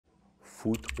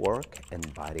footwork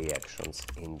and body actions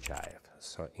in jive.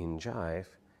 So in jive,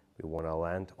 we want to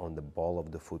land on the ball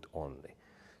of the foot only.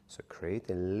 So create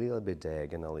a little bit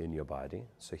diagonal in your body.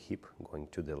 So hip going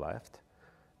to the left,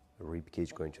 rib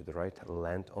cage going to the right,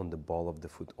 land on the ball of the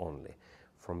foot only.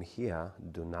 From here,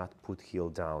 do not put heel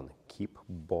down. Keep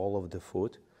ball of the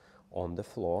foot on the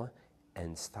floor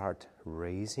and start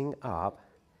raising up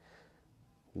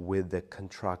with the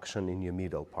contraction in your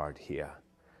middle part here.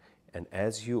 And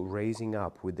as you're raising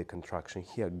up with the contraction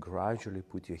here, gradually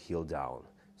put your heel down.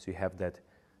 So you have that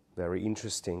very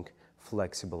interesting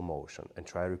flexible motion. And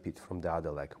try to repeat from the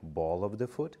other leg. Ball of the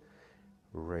foot,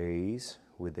 raise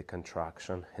with the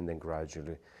contraction, and then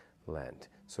gradually land.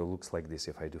 So it looks like this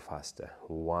if I do faster.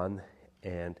 1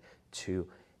 and 2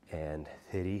 and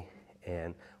 3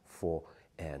 and 4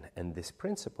 and this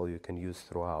principle you can use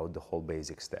throughout the whole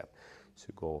basic step. So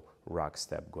go rock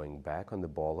step, going back on the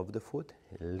ball of the foot,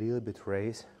 a little bit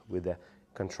raise with a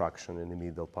contraction in the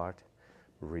middle part,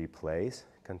 replace,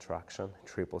 contraction,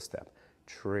 triple step,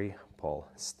 triple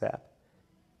step,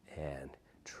 and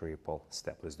triple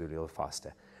step. Let's do it a little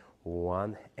faster.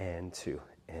 1 and 2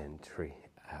 and 3,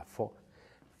 4,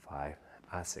 5,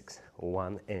 6.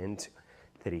 1 and 2,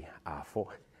 3,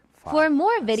 4, 5. For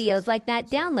more videos like that,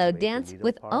 download Dance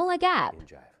with Oleg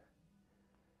Astakhov.